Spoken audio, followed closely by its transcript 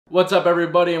What's up,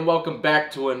 everybody, and welcome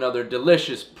back to another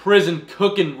delicious prison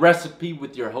cooking recipe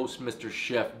with your host, Mr.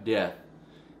 Chef Death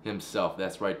himself.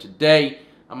 That's right. Today,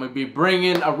 I'm going to be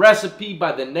bringing a recipe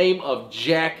by the name of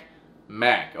Jack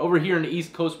Mack. Over here in the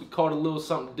East Coast, we call it a little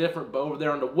something different, but over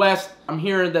there on the West, I'm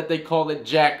hearing that they call it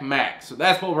Jack Mack. So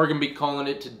that's what we're going to be calling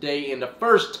it today. And the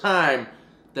first time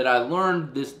that I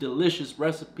learned this delicious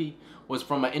recipe was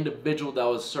from an individual that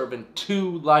was serving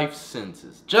 2 life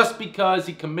sentences. Just because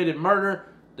he committed murder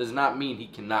does not mean he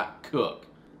cannot cook.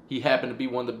 He happened to be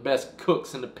one of the best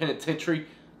cooks in the penitentiary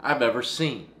I've ever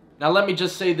seen. Now let me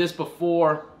just say this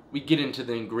before we get into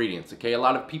the ingredients, okay? A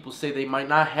lot of people say they might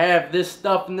not have this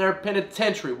stuff in their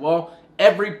penitentiary. Well,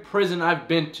 every prison I've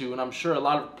been to, and I'm sure a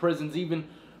lot of prisons even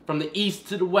from the East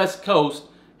to the West Coast,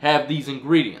 have these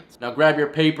ingredients. Now grab your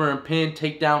paper and pen,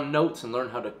 take down notes, and learn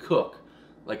how to cook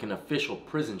like an official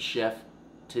prison chef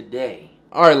today.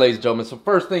 Alright, ladies and gentlemen, so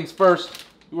first things first,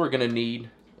 we're gonna need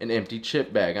an empty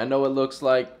chip bag. I know it looks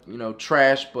like,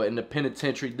 trash, but in the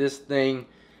penitentiary, this thing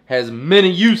has many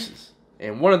uses.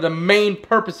 And one of the main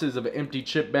purposes of an empty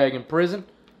chip bag in prison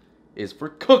is for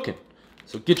cooking.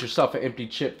 So get yourself an empty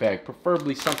chip bag,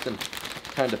 preferably something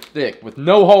kind of thick with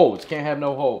no holes. Can't have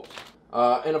no holes.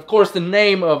 And of course, the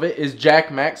name of it is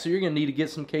Jack Mack, so you're gonna need to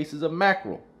get some cases of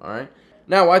mackerel. All right.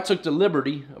 Now, I took the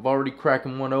liberty of already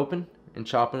cracking one open and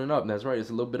chopping it up. And that's right,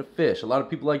 it's a little bit of fish. A lot of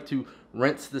people like to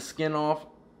rinse the skin off.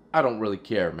 I don't really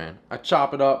care, man. I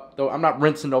chop it up, though I'm not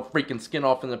rinsing no freaking skin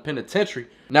off in the penitentiary.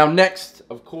 Now next,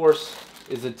 of course,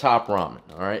 is the top ramen,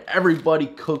 all right? Everybody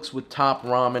cooks with top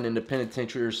ramen in the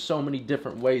penitentiary. There's so many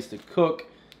different ways to cook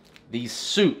these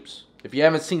soups. If you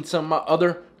haven't seen some of my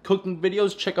other cooking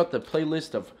videos, check out the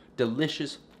playlist of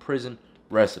delicious prison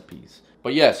recipes.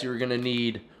 But yes, you're gonna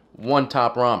need 1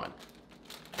 top ramen.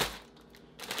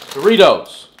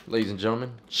 Doritos, ladies and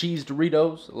gentlemen. Cheese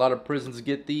Doritos. A lot of prisons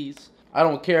get these. I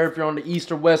don't care if you're on the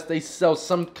East or West, they sell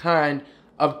some kind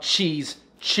of cheese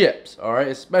chips, all right?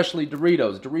 Especially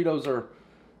Doritos. Doritos are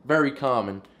very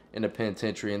common in the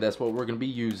penitentiary, and that's what we're going to be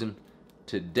using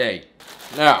today.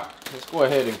 Now, let's go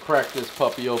ahead and crack this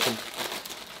puppy open.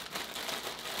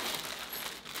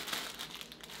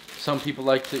 Some people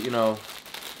like to,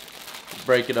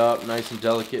 break it up nice and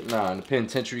delicate. Nah, in the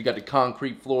penitentiary, you got the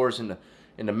concrete floors and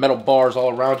the metal bars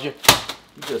all around you.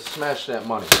 You just smash that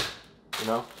money,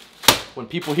 When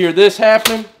people hear this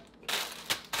happening,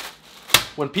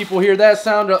 when people hear that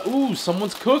sound of, ooh,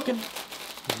 someone's cooking,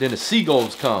 then the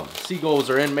seagulls come. Seagulls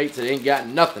are inmates that ain't got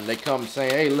nothing. They come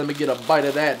saying, hey, let me get a bite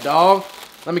of that, dog.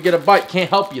 Let me get a bite. Can't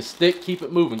help you, stick. Keep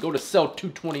it moving. Go to cell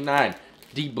 229,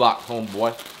 D block,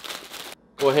 homeboy.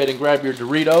 Go ahead and grab your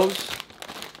Doritos.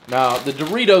 Now, the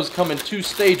Doritos come in 2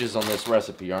 stages on this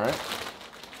recipe, all right?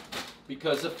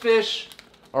 Because the fish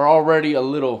are already a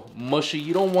little mushy.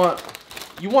 You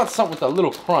want something with a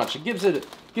little crunch. It gives it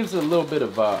a little bit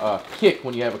of a kick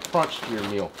when you have a crunch to your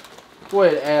meal. Go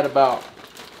ahead and add about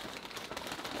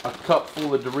a cup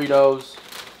full of Doritos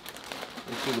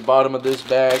into the bottom of this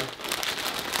bag.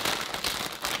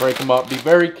 Break them up. Be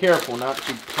very careful not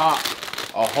to pop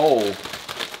a hole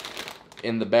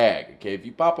in the bag. Okay, if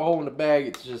you pop a hole in the bag,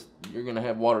 it's just you're gonna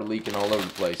have water leaking all over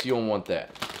the place. You don't want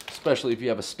that, especially if you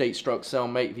have a state-struck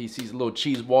cellmate. If he sees a little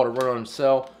cheese water run on his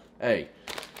cell, hey,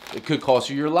 it could cost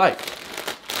you your life.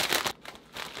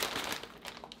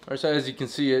 Alright, so as you can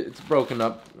see, it's broken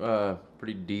up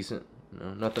pretty decent.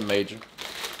 Nothing major.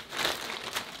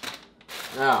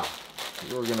 Now,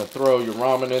 you're going to throw your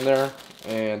ramen in there.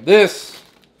 And this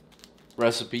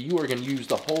recipe, you are going to use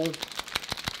the whole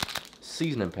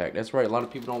seasoning pack. That's right, a lot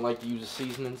of people don't like to use the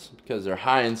seasonings because they're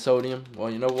high in sodium. Well,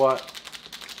 you know what?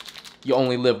 You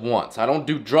only live once. I don't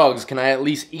do drugs. Can I at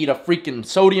least eat a freaking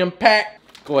sodium pack?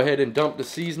 Go ahead and dump the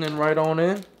seasoning right on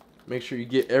in. Make sure you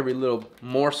get every little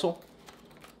morsel.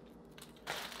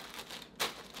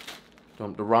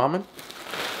 Dump the ramen.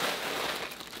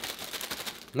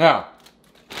 Now,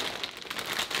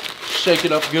 shake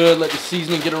it up good. Let the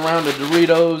seasoning get around the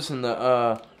Doritos and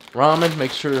the ramen.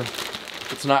 Make sure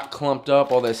it's not clumped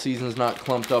up. All that seasoning's not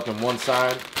clumped up in one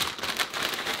side.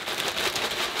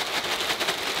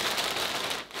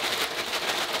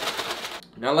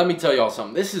 Now let me tell y'all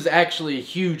something. This is actually a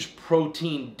huge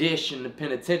protein dish in the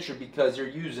penitentiary because you're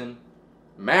using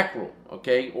mackerel,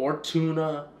 okay, or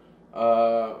tuna,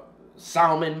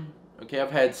 salmon. Okay, I've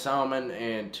had salmon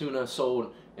and tuna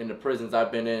sold in the prisons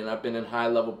I've been in. I've been in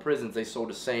high-level prisons. They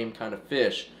sold the same kind of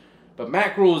fish, but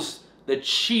mackerel's the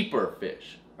cheaper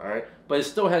fish, all right. But it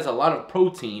still has a lot of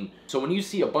protein. So when you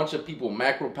see a bunch of people with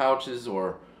mackerel pouches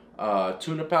or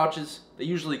tuna pouches, they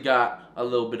usually got a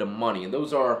little bit of money, and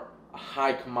those are a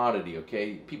high commodity,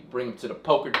 okay? People bring them to the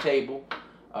poker table.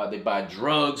 They buy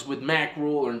drugs with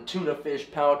mackerel or tuna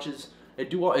fish pouches. They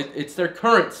do all. It's their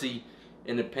currency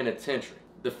in the penitentiary.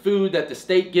 The food that the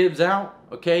state gives out,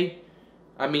 okay?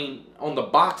 I mean, on the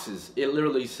boxes, it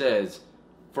literally says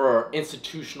for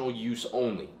institutional use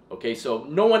only. Okay, so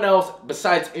no one else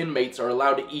besides inmates are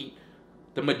allowed to eat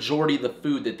the majority of the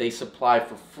food that they supply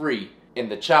for free in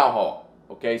the chow hall.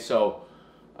 Okay, so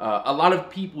a lot of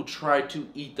people try to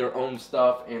eat their own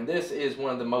stuff, and this is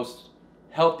one of the most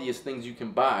healthiest things you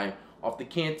can buy off the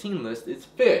canteen list. It's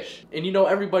fish. And you know,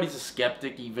 everybody's a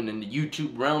skeptic, even in the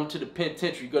YouTube realm. To the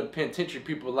penitentiary, you go to penitentiary,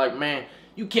 people are like, man,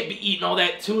 you can't be eating all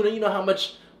that tuna. You know how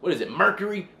much, what is it,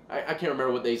 mercury? I can't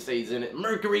remember what they say is in it.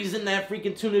 Mercury's in that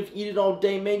freaking tuna. If you eat it all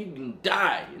day, man, you can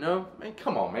die, you know? Man,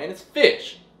 come on, man, it's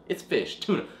fish. It's fish,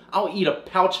 tuna. I'll eat a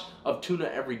pouch of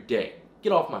tuna every day.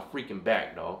 Get off my freaking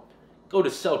back, dog. Go to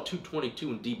cell 222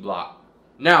 in D block.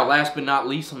 Now, last but not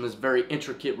least, on this very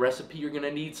intricate recipe, you're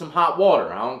gonna need some hot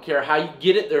water. I don't care how you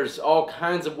get it. There's all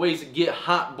kinds of ways to get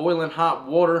hot, boiling hot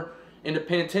water in the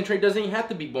penitentiary. It doesn't even have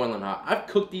to be boiling hot. I've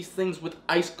cooked these things with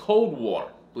ice cold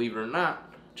water, believe it or not.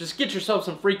 Just get yourself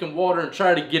some freaking water and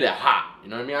try to get it hot. You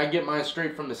know what I mean? I get mine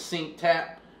straight from the sink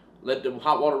tap. Let the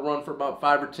hot water run for about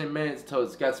 5 or 10 minutes until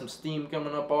it's got some steam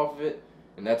coming up off of it.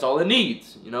 And that's all it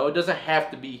needs. You know, it doesn't have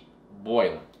to be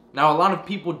boiling. Now, a lot of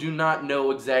people do not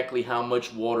know exactly how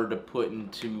much water to put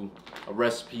into a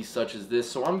recipe such as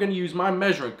this. So I'm going to use my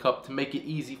measuring cup to make it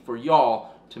easy for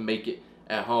y'all to make it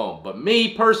at home. But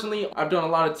me, personally, I've done a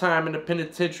lot of time in the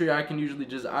penitentiary. I can usually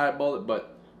just eyeball it.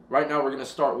 But right now, we're going to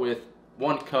start with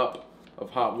 1 cup of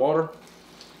hot water.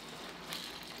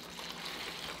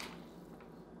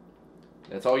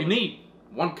 That's all you need.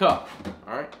 1 cup.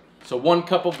 Alright? So 1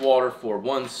 cup of water for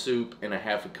 1 soup and a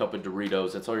half a cup of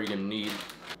Doritos. That's all you're going to need.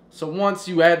 So once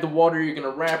you add the water, you're going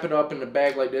to wrap it up in a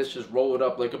bag like this. Just roll it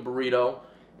up like a burrito.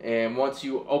 And once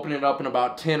you open it up in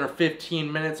about 10 or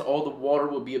 15 minutes, all the water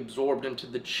will be absorbed into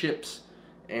the chips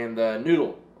and the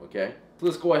noodle. Okay? So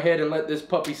let's go ahead and let this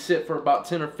puppy sit for about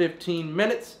 10 or 15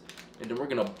 minutes. And then we're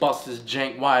going to bust this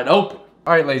jank wide open.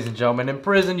 Alright, ladies and gentlemen, in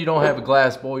prison you don't have a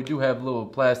glass bowl. You do have little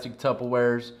plastic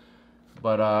Tupperwares.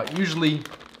 But usually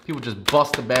people just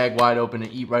bust the bag wide open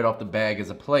and eat right off the bag as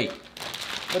a plate.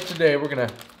 But today we're going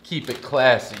to keep it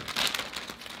classy.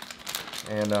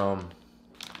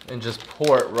 And just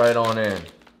pour it right on in.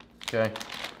 Okay?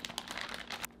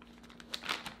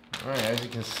 Alright, as you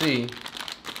can see,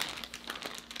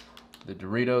 the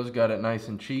Doritos got it nice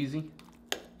and cheesy.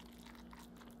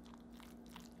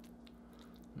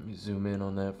 Let me zoom in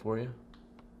on that for you.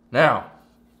 Now,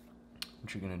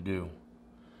 what you're gonna do,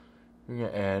 you're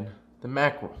gonna add the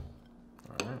mackerel.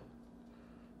 Alright.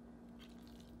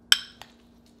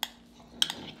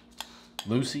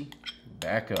 Lucy,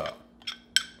 back up.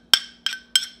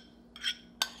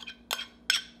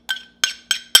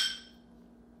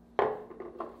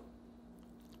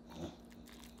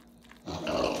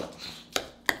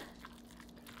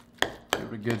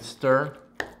 Give it a good stir.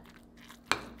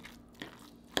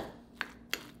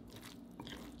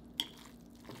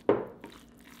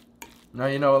 Now,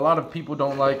 you know, a lot of people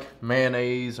don't like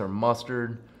mayonnaise or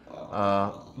mustard.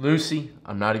 Lucy,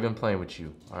 I'm not even playing with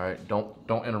you. All right,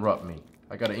 don't interrupt me.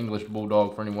 I got an English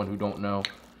bulldog for anyone who don't know.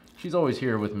 She's always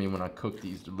here with me when I cook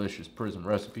these delicious prison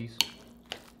recipes.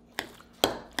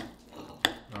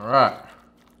 All right.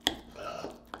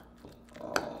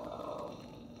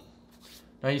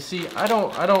 Now you see, I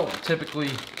don't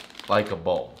typically like a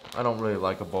bowl. I don't really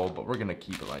like a bowl, but we're gonna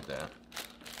keep it like that.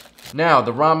 Now,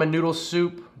 the ramen noodle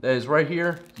soup that is right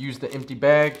here, use the empty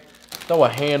bag. Throw a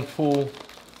handful,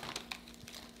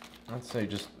 I'd say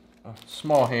just a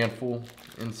small handful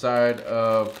inside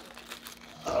of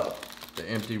the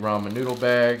empty ramen noodle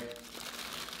bag.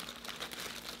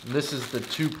 And this is the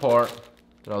 2-part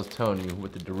that I was telling you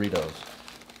with the Doritos.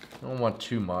 I don't want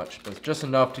too much, but it's just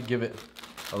enough to give it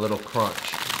a little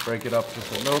crunch. Break it up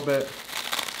just a little bit,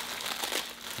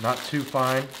 not too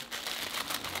fine.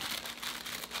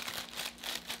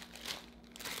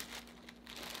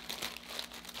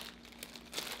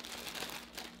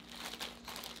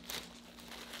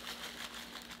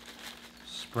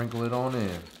 Sprinkle it on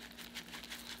in.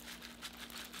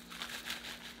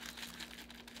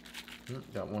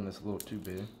 Got one that's a little too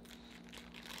big.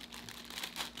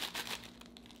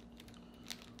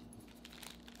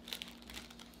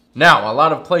 Now, a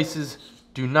lot of places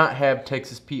do not have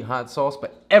Texas Pete hot sauce,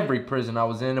 but every prison I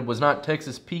was in, it was not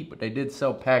Texas Pete, but they did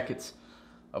sell packets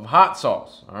of hot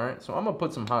sauce. All right, so I'm gonna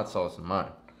put some hot sauce in mine.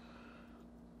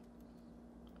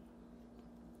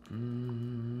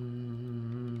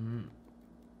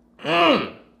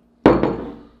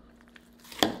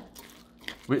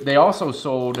 They also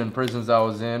sold in prisons I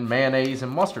was in mayonnaise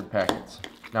and mustard packets.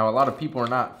 Now a lot of people are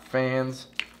not fans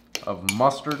of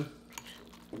mustard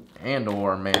and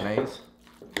or mayonnaise.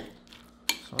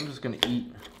 So I'm just gonna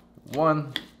eat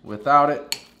one without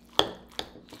it.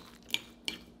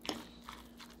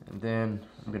 And then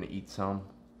I'm gonna eat some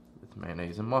with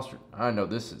mayonnaise and mustard. I know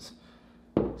this is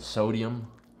sodium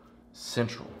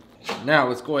central. Now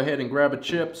let's go ahead and grab a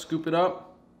chip, scoop it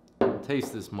up,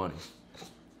 taste this money.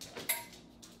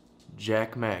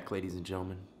 Jack Mack, ladies and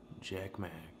gentlemen, Jack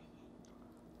Mack.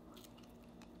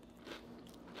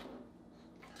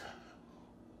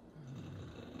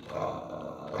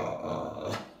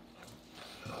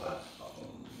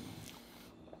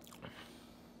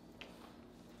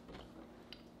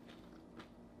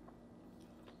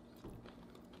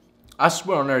 I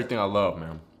swear on everything I love,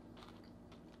 man.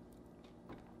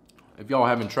 If y'all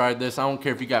haven't tried this, I don't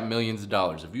care if you got millions of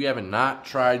dollars. If you haven't not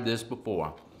tried this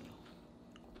before,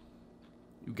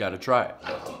 you gotta try it.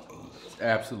 It's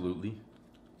absolutely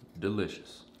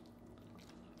delicious.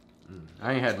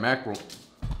 I ain't had mackerel.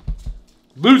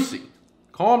 Lucy,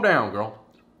 calm down, girl.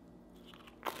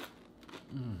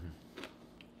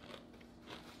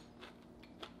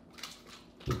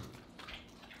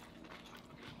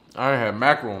 I ain't had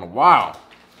mackerel in a while.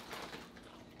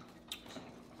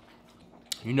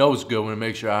 You know it's good when it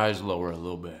makes your eyes lower a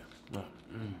little bit.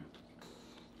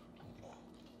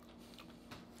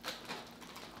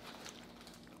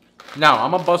 Now,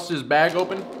 I'm gonna bust this bag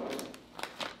open. And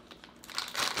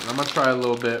I'm gonna try a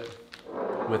little bit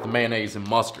with mayonnaise and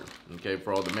mustard. Okay,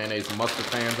 for all the mayonnaise and mustard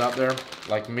fans out there,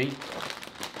 like me,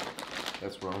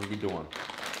 that's what I'm gonna be doing.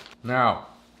 Now,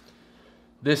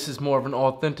 this is more of an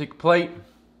authentic plate.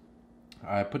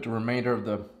 I put the remainder of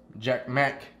the Jack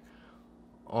Mack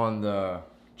on the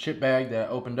chip bag that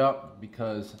I opened up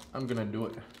because I'm gonna do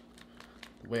it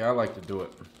the way I like to do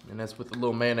it. And that's with a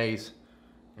little mayonnaise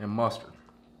and mustard.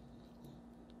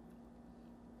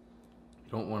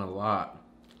 You don't want a lot.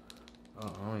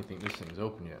 Oh, I don't even think this thing's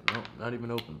open yet. Nope, not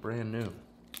even open, brand new.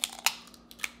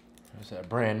 There's that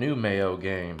brand new mayo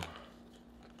game.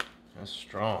 That's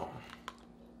strong.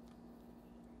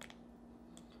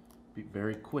 Be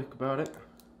very quick about it.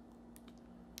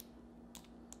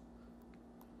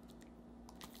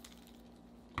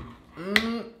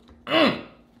 A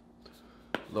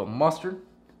little mustard.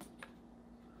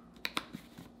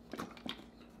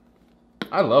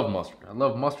 I love mustard. I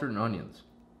love mustard and onions.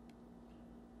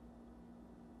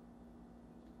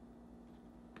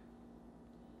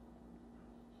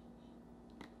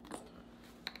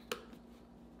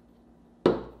 A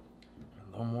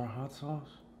little more hot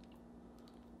sauce.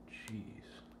 Jeez.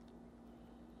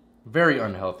 Very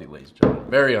unhealthy, ladies and gentlemen.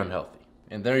 Very unhealthy.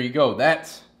 And there you go.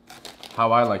 That's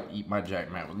how I like to eat my Jack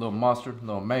Mack. With a little mustard, a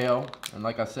little mayo. And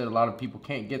like I said, a lot of people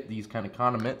can't get these kind of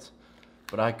condiments,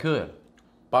 but I could.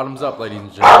 Bottoms up, ladies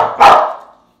and gentlemen.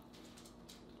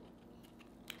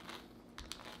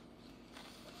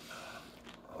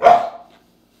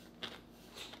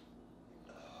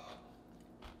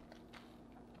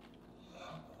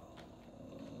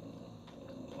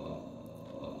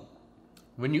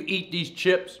 When you eat these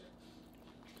chips,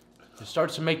 it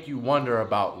starts to make you wonder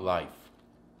about life.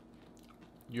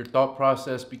 Your thought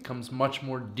process becomes much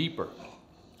more deeper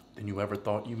than you ever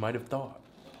thought you might have thought.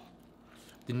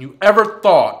 Than you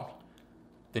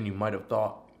might have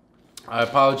thought. I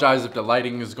apologize if the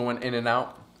lighting is going in and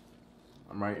out.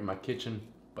 I'm right in my kitchen,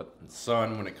 but the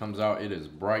sun, when it comes out, it is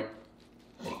bright.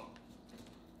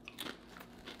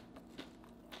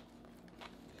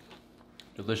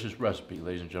 Delicious recipe,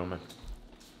 ladies and gentlemen.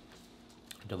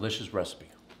 Delicious recipe.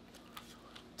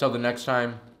 Till the next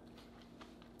time,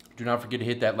 do not forget to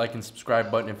hit that like and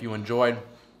subscribe button if you enjoyed.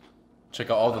 Check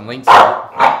out all the links.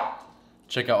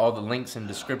 Check out all the links in the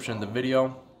description of the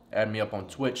video. Add me up on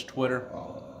Twitch, Twitter,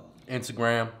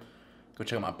 Instagram. Go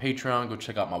check out my Patreon. Go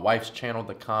check out my wife's channel,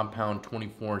 The Compound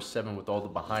 24/7, with all the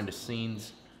behind the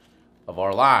scenes of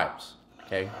our lives.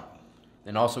 Okay?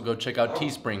 And also go check out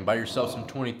Teespring. Buy yourself some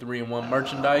 23-in-1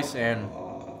 merchandise and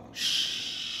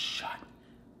shut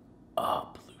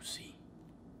up, Lucy.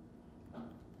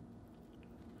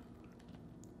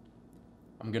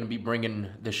 I'm going to be bringing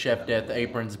the Chef Death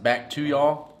aprons back to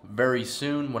y'all very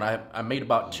soon. When I made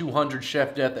about 200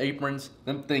 Chef Death aprons.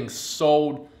 Them things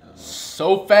sold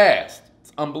so fast.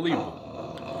 It's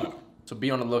unbelievable. So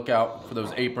be on the lookout for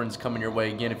those aprons coming your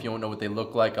way. Again, if you don't know what they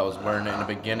look like, I was wearing it in the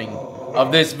beginning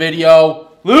of this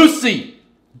video. Lucy,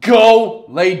 go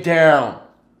lay down.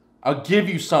 I'll give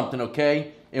you something,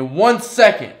 okay? In 1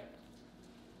 second.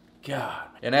 God.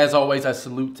 And as always, I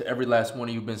salute to every last one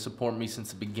of you who've been supporting me since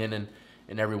the beginning,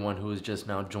 and everyone who is just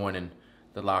now joining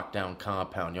the lockdown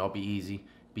compound. Y'all be easy.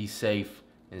 be safe,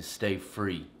 and stay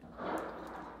free.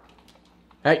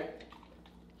 Hey.